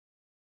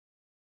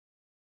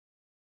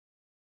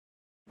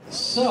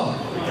So,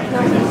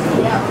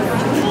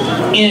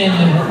 in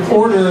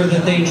order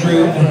that they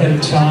drew ahead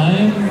of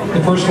time,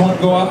 the first one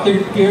to go out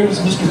there here is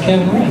Mr.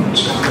 Kevin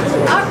Range.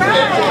 All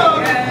right.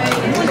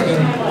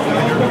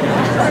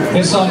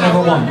 It's song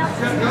number 1.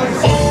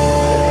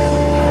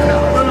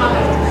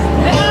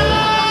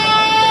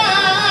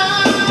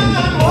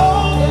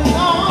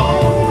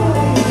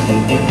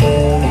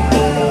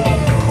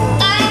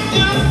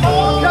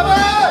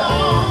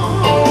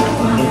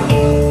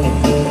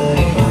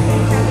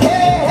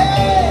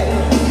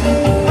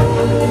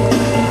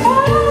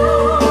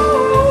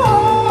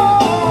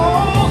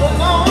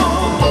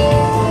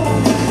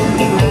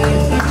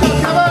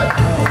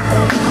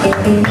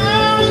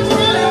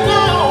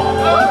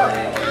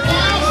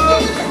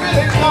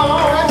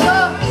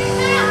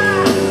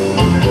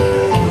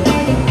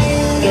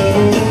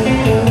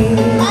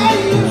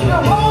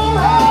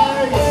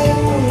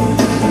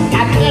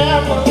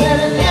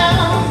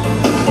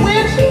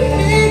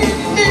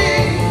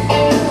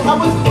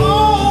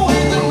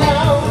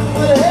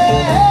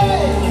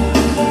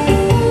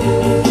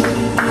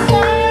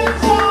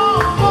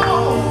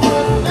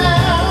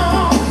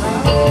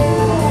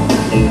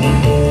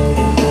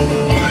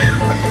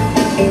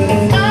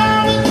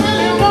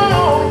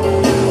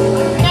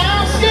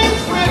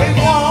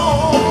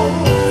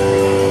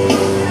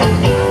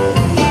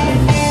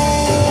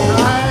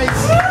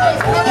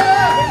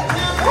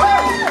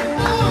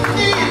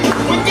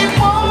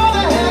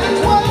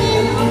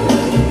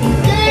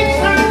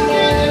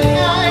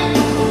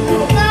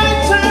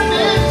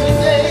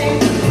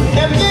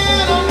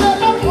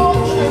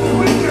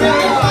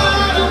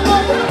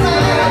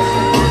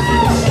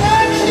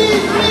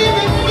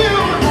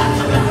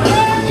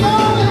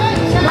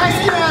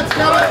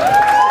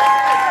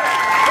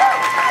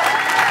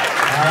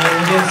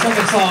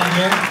 Second song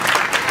here.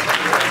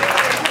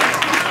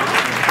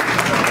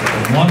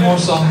 One more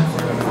song.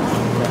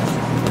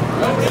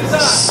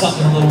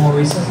 Something a little more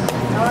recent.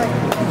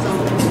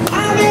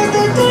 I miss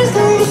the taste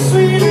of the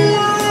sweet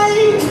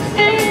life.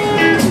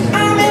 I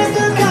miss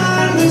the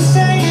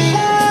conversation.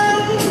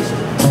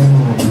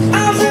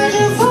 I'm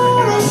searching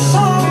for a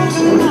song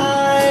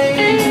tonight.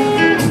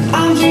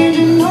 I'm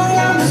changing all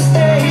of the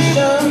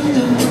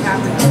stations.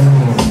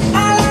 I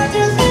like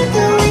to think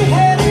that we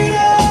had it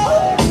all.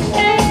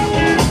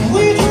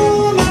 We drew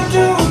them out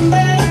to a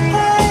better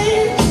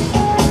place.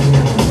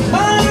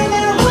 But I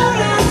never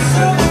got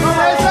so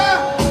far.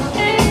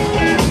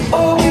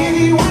 Oh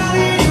baby, why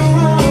did you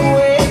run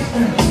away?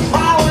 I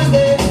was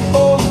there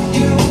for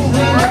you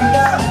when the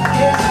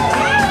darkest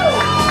night.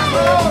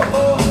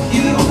 Oh,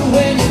 you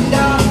when the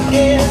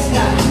darkest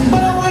night.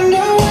 But I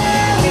wonder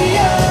where we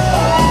are.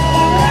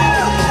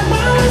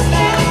 I was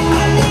down on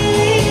my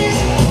knees,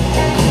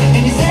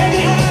 and you said you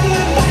had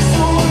my back,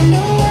 so I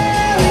wonder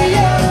where we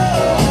are.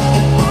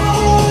 All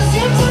those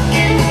you took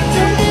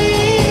into me,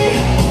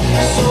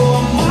 so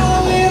I'm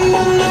following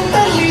my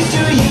number leads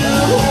to you.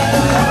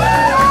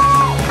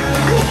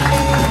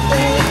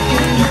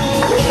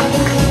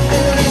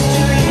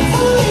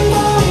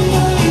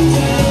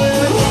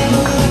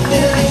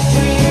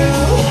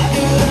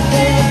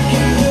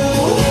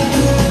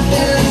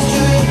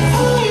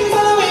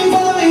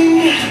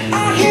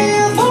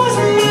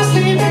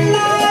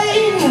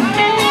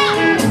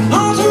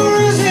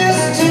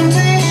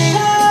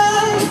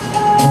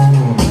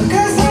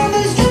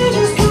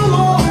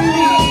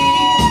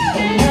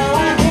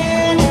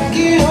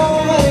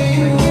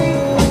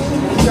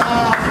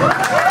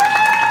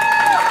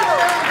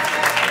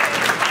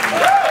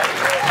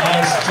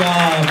 Nice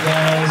job,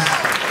 guys.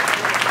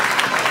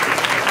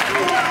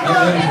 Get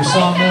ready for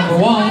song number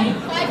 1.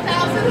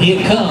 Here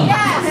it comes.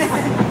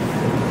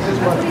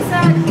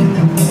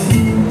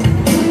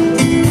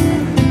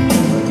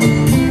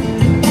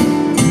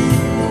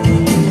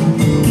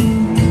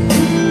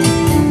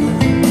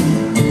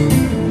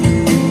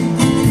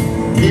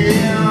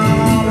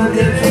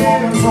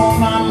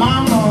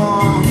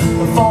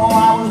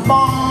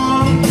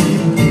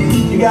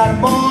 Got a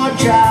boy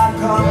child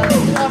coming,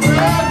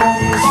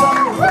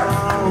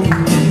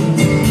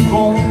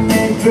 gonna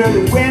make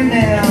pretty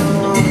women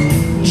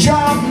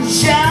sharp and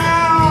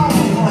shout,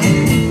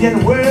 get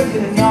the word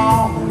getting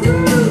on.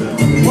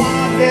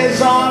 What is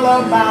all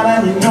about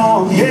it, you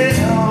know, yeah.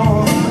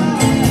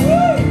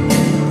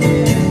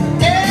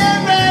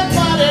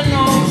 Everybody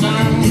knows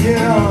I'm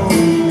here.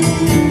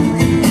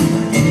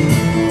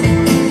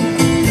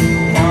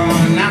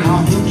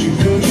 Now hoochie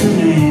coochie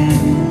man.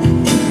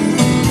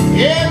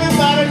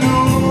 Everybody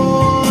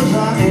knows I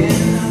am.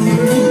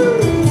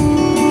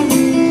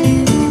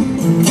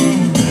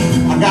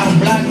 I got a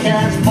black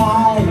cat's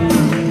bone.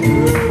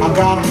 I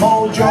got a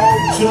mojo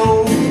too.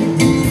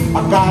 I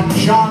got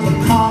John the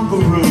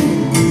Conqueror.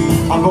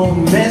 I'm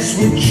gonna mess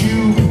with you.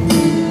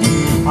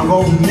 I'm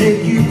gonna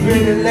make you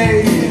pretty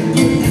lady.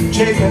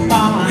 Take it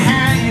by my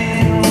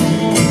hand.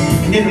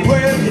 And in the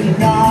world you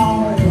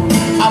know,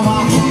 I'm a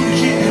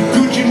hoochie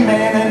coochie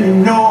man, and you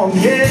know I'm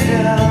here.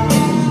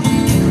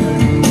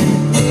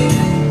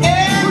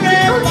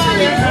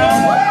 Everybody knows.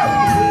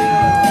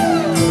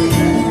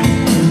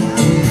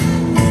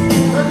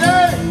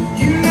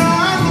 You know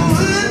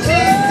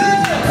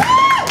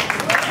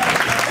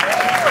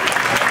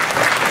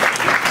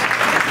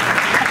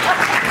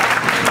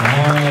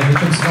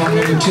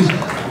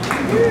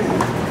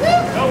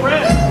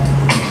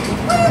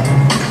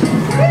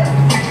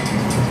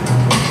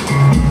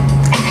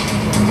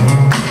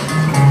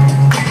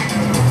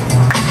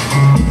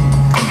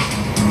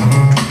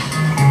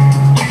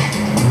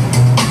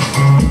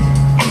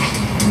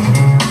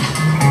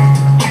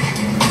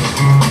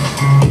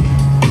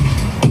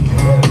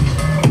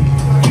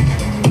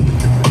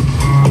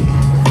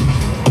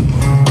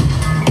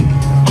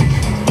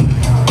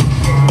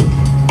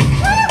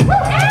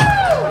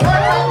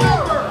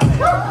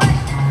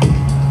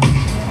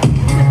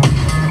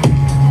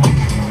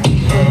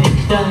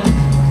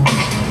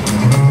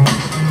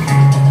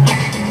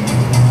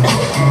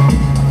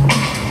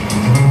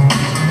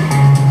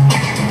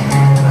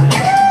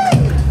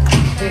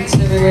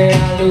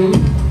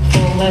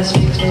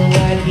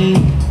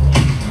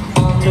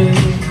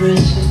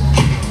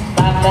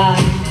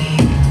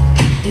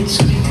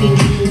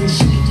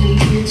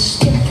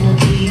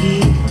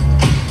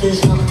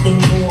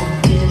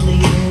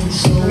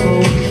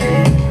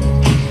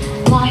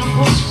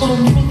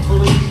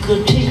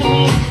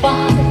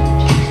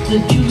The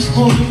juice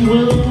pouring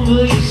well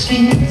over your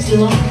skin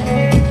still on.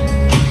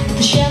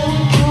 The shadow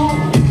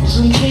grows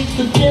and takes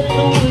the depth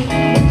away,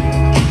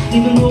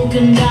 leaving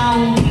broken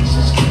down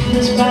pieces, keeping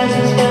the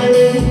spices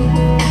ballet.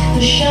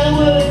 The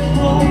shallower it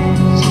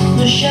grows,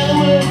 the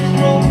shallower it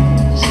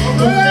grows,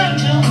 the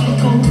fainter we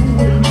go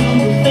until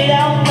we fade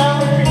out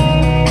line.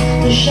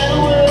 The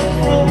shallower it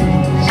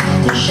grows,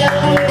 the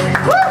shallower it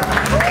grows.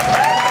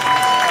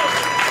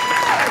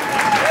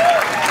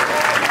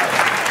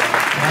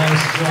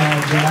 Nice job,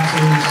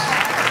 dancers.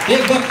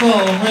 Dave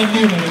Buckfall and Ren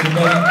Newman,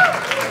 everybody.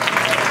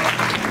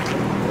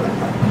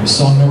 Here's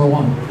song number 1.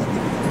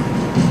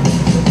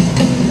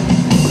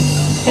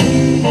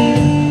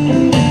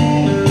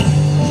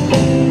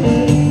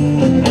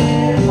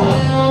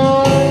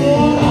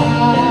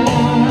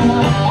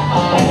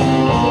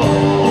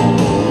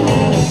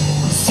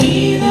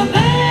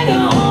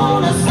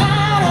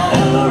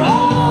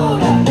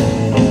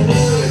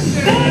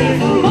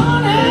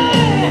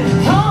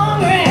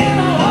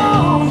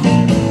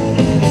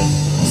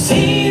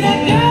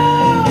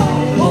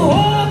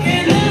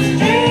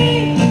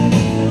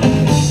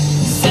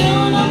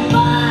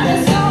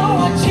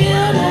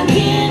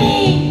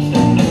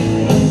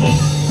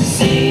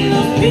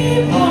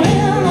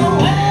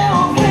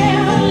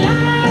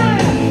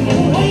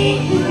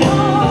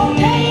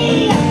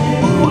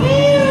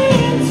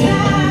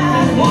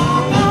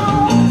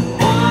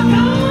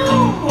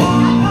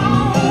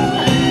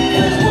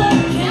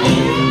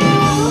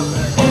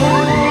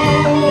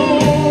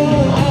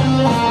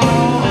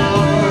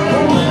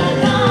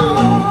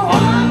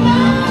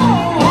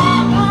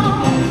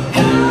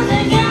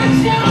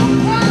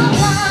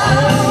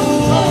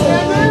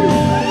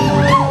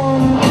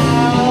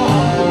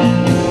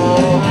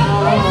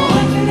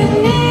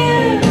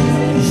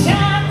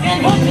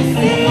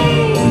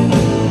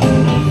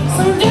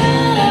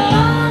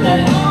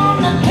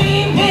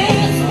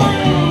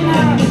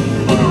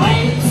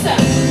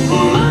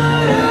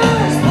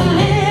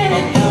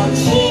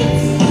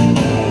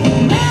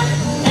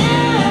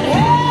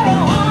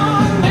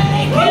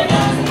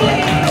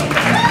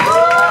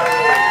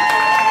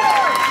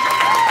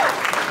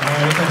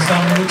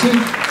 Song number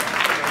 2.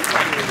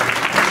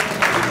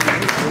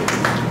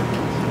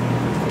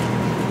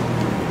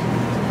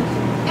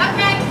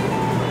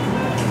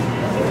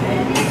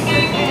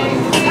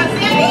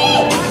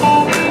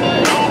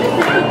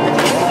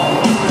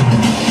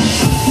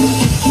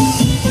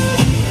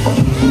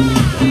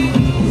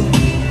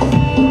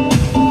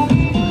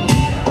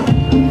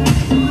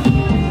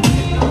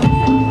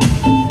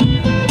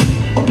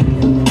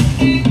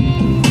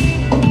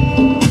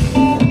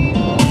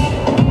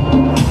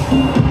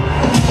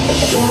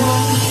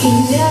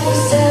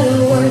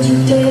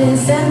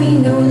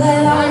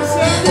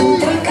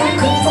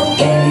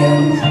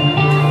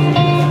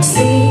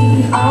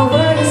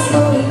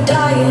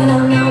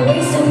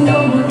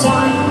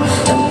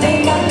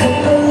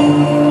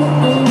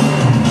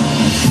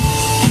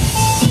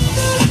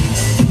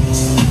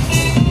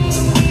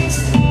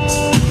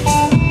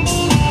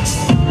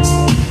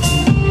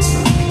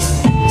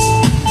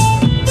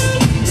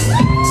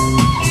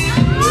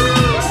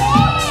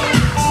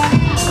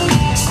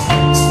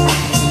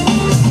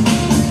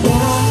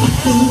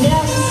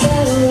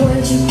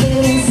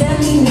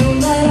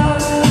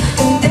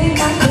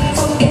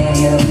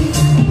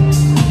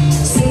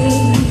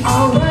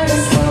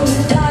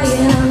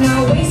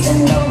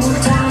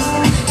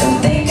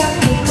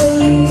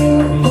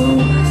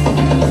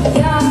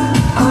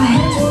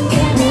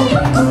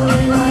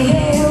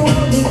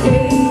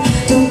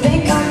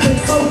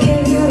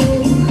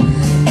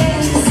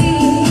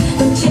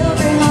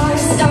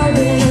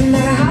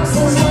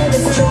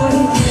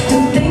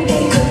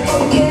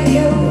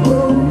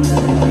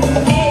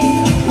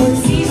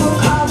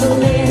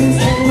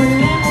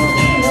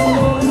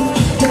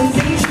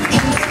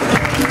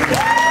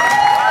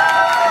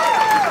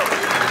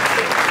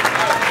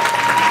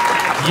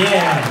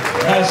 Yeah,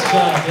 nice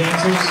job,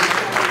 dancers.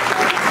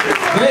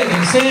 Greg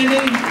and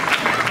Sandy.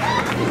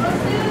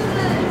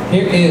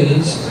 Here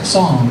is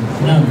song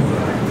number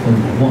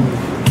 1.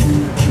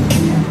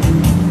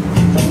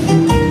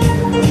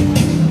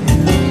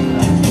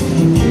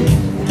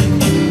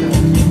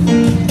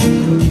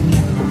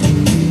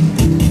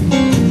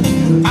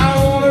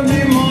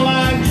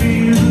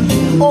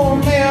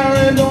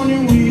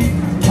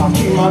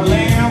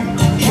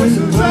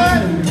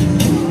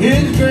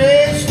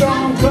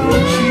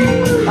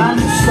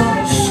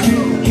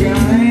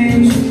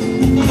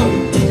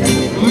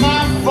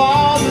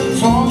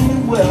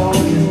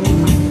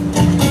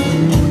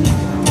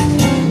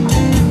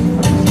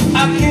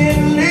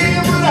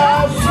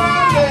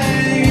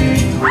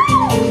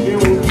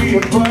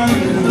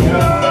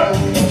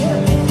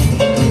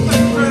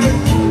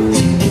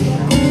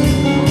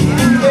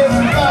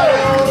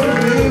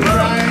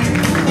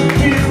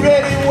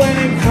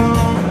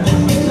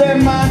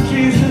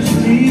 Jesus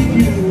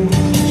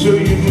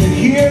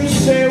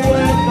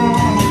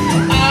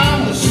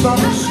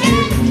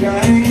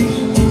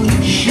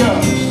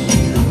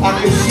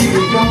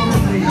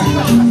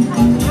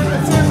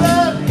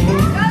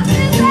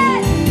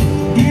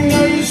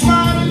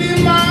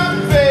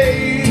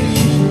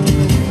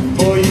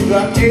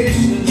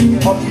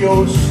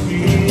so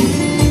sweet.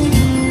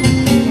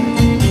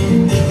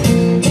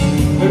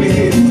 Let me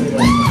hear you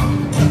play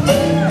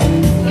that.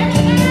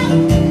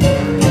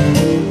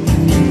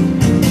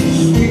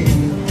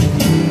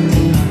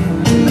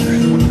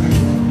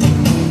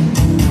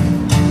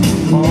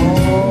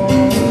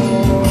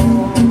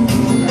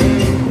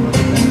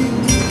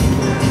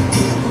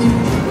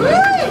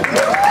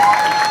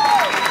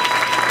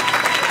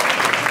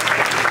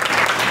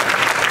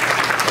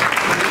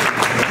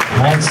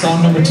 All right,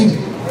 song number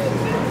 2.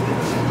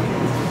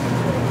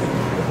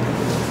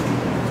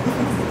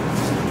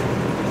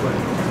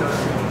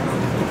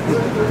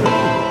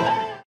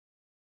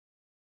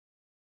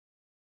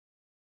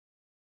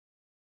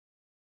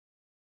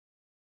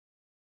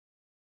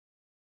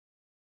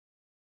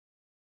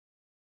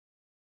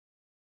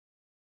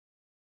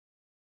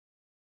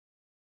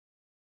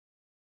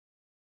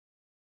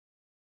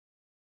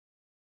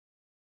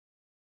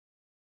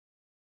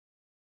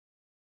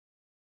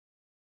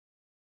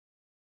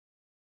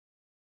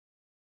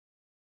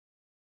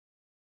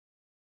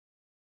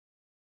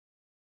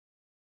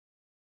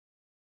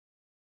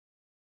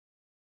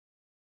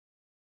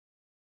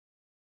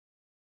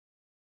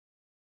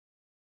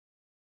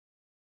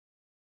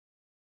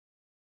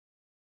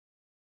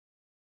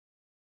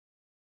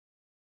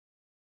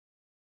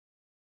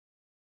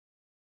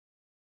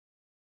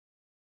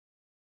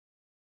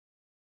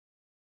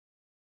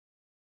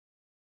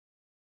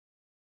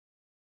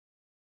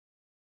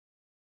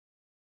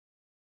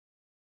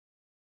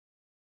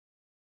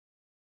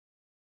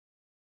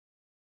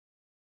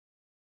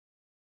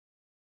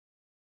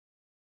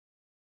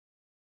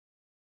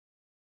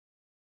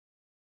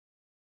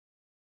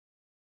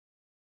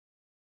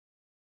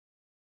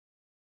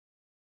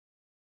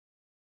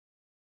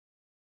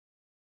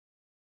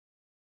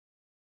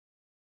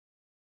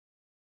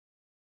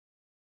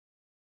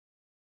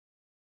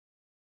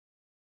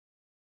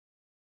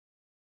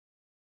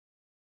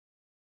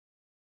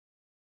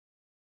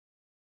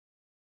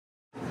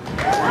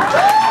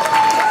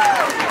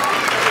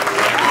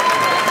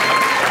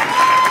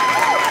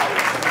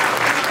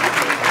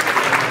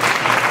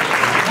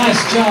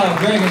 Nice job,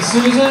 Greg and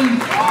Susan.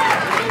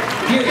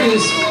 Here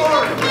is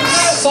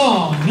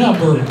song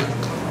number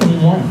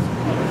 1.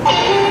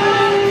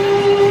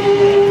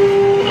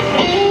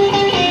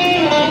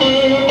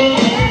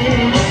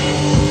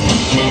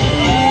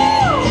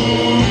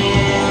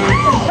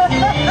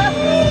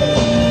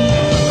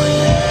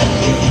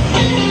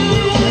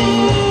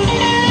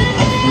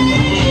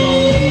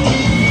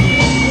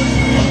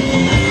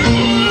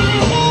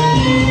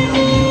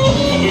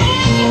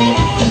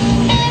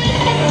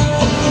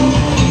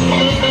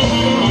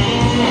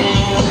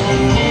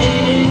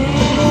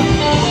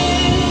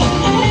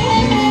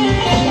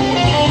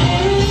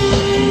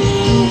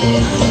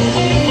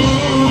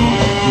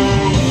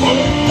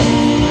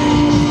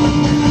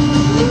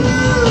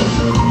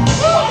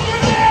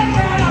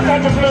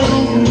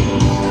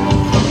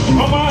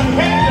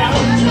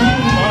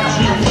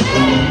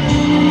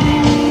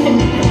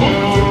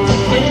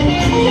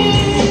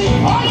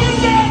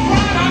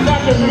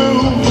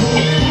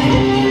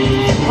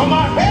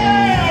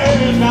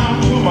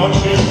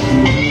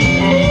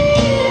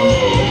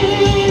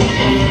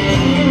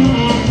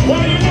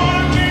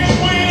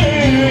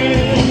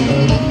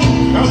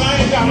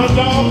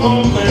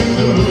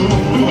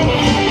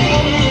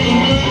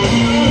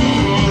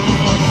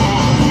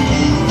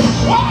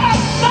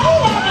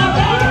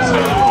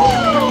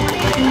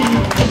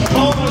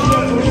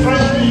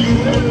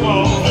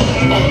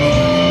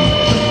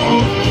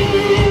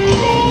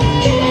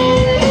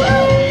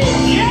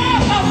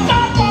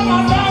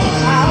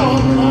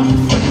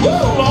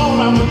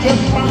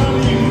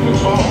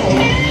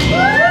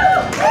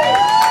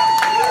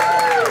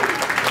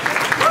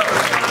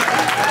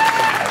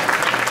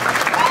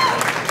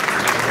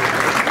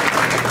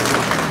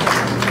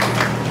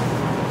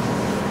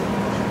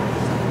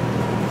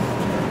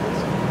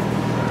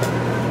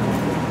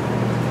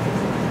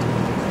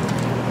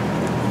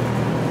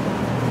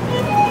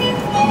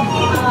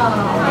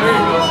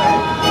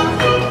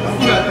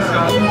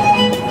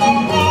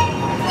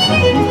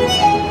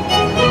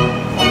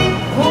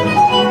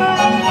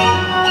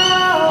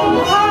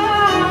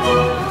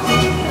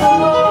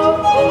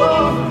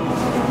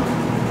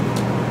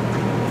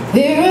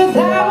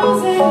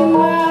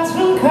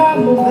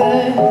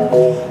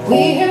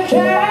 We have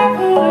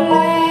traveled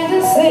land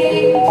and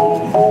sea,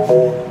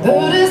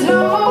 but as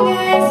long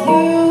as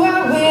you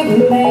are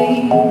with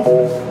me,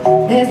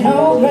 there's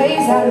no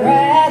place I'd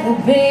rather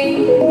be.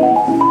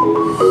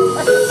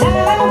 I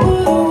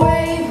would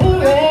away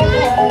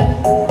forever,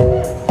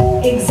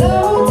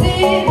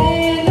 exalted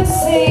in the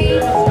sea,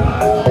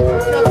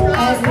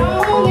 as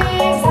long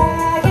as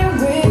I am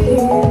with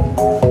you,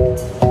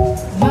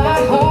 my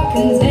heart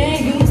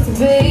continues to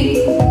beat.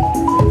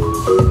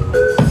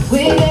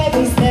 With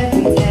every step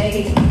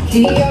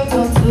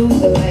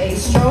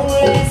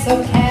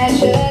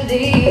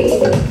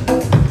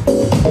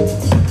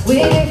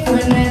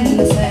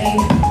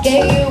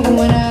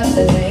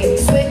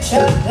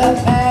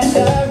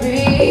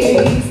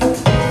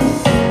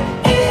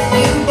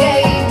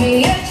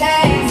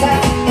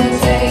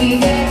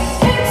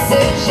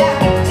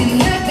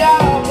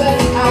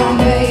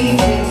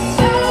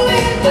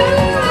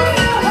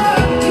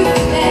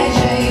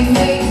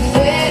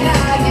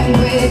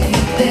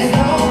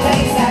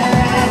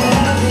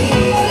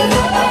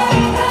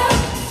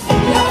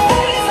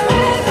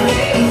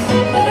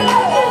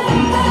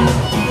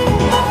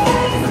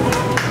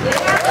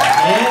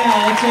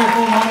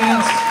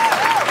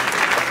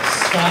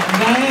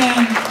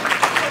Diane.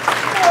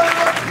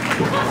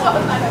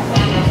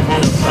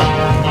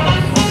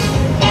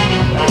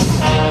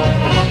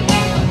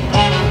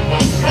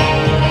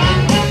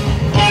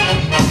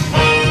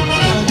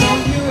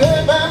 Don't you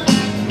ever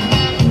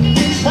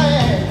be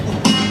sad.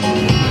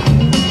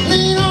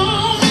 Lean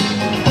on me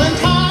when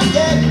times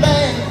get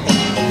bad.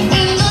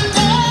 When the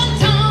day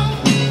comes,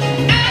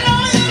 I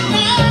know you're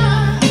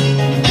mine.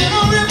 In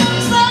a river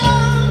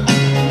trouble,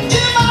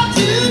 you're about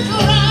to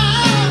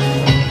drown.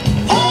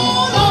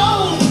 Hold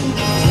on,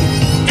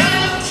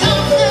 I'm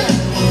coming.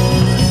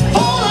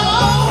 Hold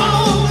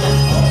on,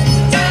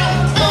 I'm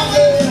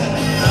coming.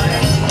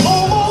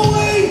 On my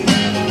way,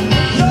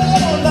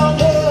 you're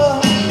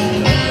number.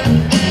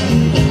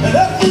 And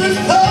after it's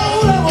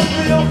cold, I will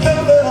be your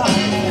cover.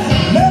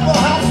 Never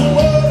have to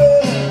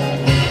worry,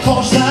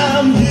 'cause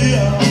I'm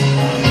here.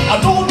 I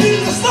don't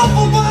need to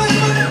suffer,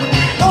 baby,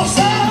 'cause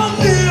I'm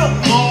here.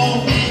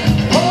 Hold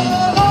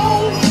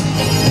on,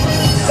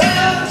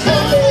 I'm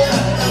coming.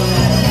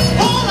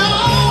 Hold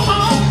on,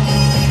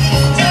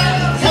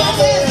 I'm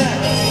coming.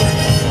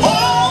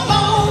 Hold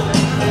on,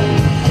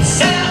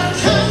 I'm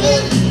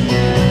coming.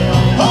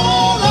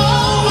 Hold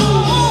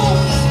on,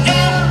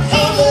 I'm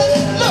coming.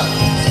 Look.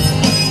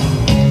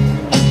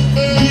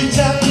 Reach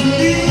out to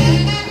me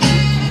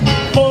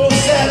for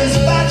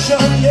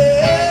satisfaction,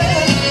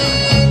 yeah.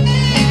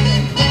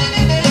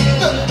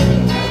 Look,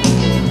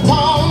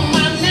 call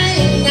my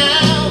name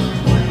now.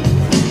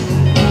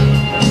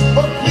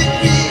 Oh,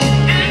 quickly,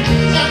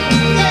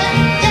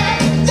 yeah,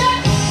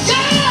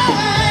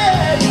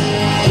 yeah,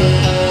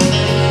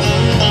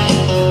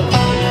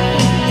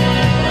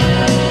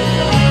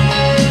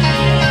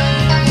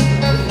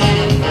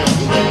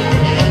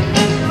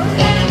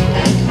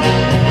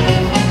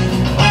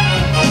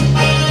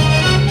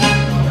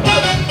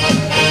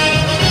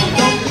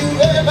 Don't you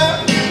ever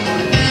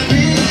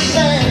be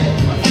sad.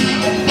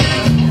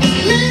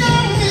 Lean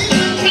on me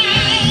when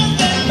times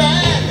get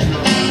bad.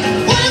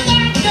 When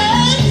that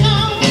day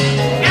comes,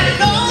 I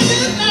know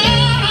you're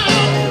down.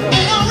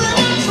 In a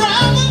river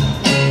trouble,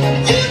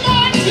 you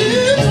might to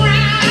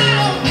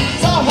drown.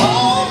 So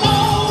hold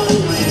on.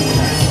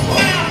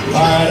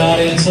 All right,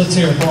 audience, let's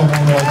hear it for 'em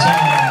one more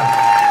time.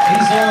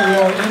 These are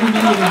your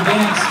intermediate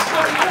advanced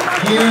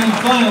hearing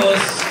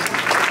finalists.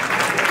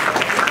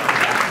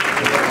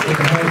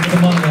 Looking hard for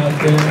the money out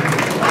there.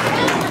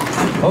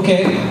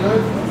 Okay,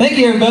 thank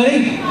you,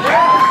 everybody.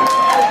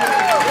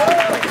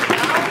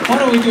 Why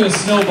don't we do a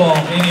snowball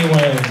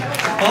anyway?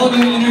 All of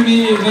you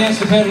intermediate advanced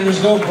competitors,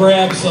 go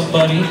grab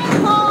somebody.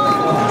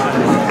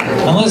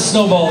 And let's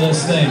snowball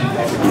this thing.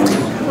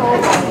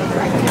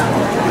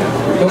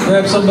 Go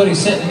grab somebody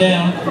sitting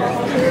down,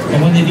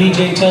 and when the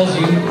DJ tells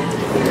you,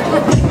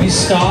 you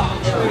stop,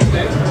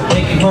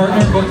 take your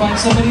partner, go find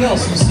somebody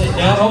else who's sitting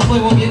down. Hopefully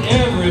we'll get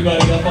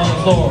everybody up on the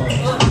floor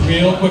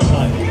real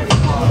quickly.